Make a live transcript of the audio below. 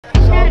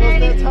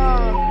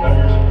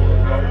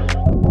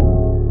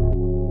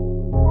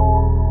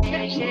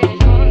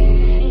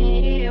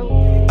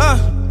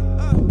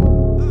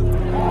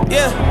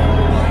Yeah.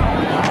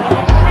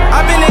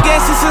 I've been a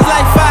gangster since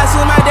like 5,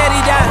 since my daddy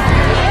died.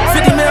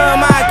 50 mil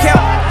on my account,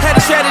 had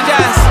to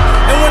strategize.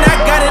 And when I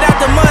got it out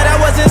the mud, I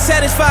wasn't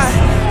satisfied.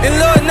 And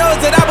Lord knows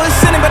that I was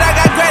sinning, but I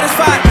got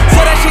gratified.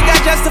 So that shit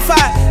got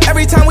justified.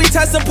 Every time we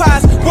touch some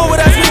pies, roll with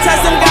us, we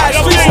touch them guys.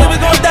 Street shit,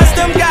 we gon' dust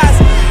them guys.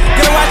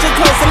 Gotta watch it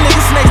close, some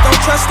niggas snakes,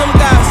 don't trust them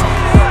guys.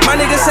 My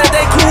niggas said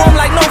they cool, I'm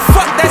like, no,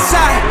 fuck that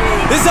side.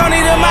 It's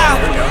only the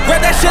mile, grab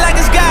that shit like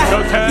it's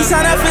God. You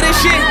sign up for this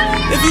shit,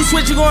 if you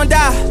switch, you gon'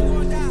 die.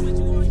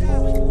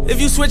 If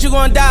you switch, you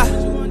gon' die.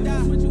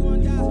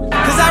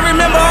 Cause I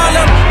remember all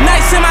them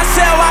nights in my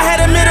cell, I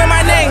had a middle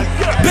my name.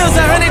 Bills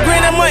 100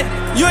 grand a month,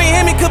 you ain't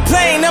hear me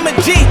complain. I'm a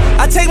G,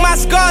 I take my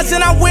scars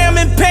and I wear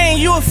them in pain.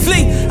 You a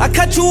flea, I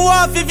cut you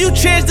off if you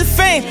cherish the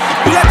fame.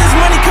 You let this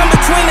money come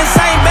between us,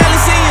 I ain't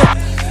balancing you.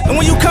 And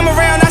when you come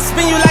around, I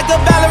spin you like a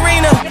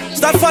ballerina.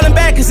 Start falling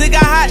back cause it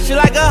got hot, shit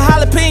like a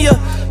jalapeno.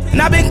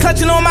 And I been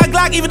clutching on my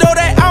Glock even though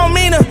that I don't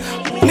mean her.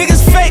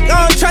 Niggas fake,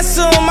 I don't trust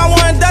them, I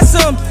wanna dust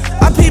them.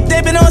 I peep,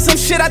 they been on some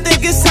shit, I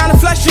think it's time to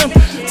flush them.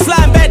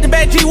 Sliding back to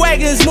back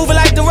G-Wagons, moving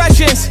like the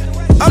Russians.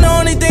 I'm the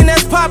only thing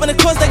that's poppin', of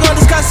course they gon'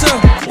 discuss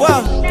them.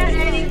 Well,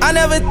 I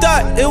never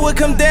thought it would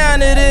come down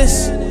to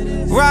this.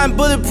 Riding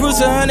bulletproofs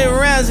 100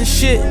 rounds and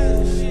shit.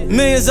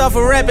 Millions off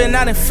of rapping,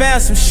 I done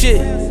found some shit.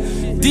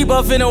 Deep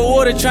up in the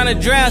water, tryna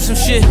drown some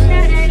shit.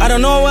 I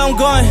don't know where I'm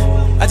going,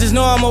 I just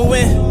know I'ma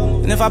win.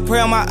 And if I pray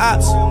on my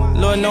ops,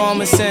 Lord know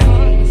I'ma sin.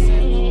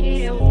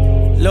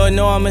 Lord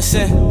know I'ma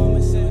sin.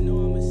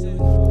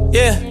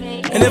 Yeah,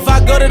 and if I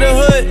go to the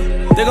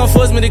hood, they gon'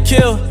 force me to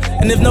kill.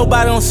 And if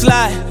nobody don't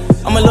slide,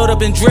 I'ma load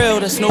up and drill.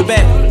 That's no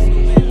bet.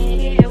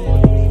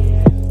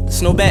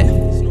 That's no bet.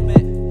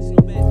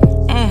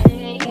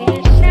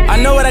 I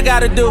know what I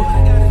gotta do.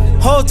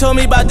 Ho told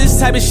me about this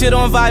type of shit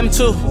on volume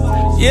 2.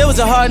 Yeah, it was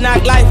a hard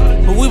knock life,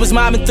 but we was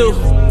mobbing through.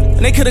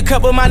 And they could've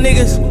cut with my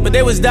niggas, but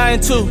they was dying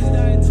too.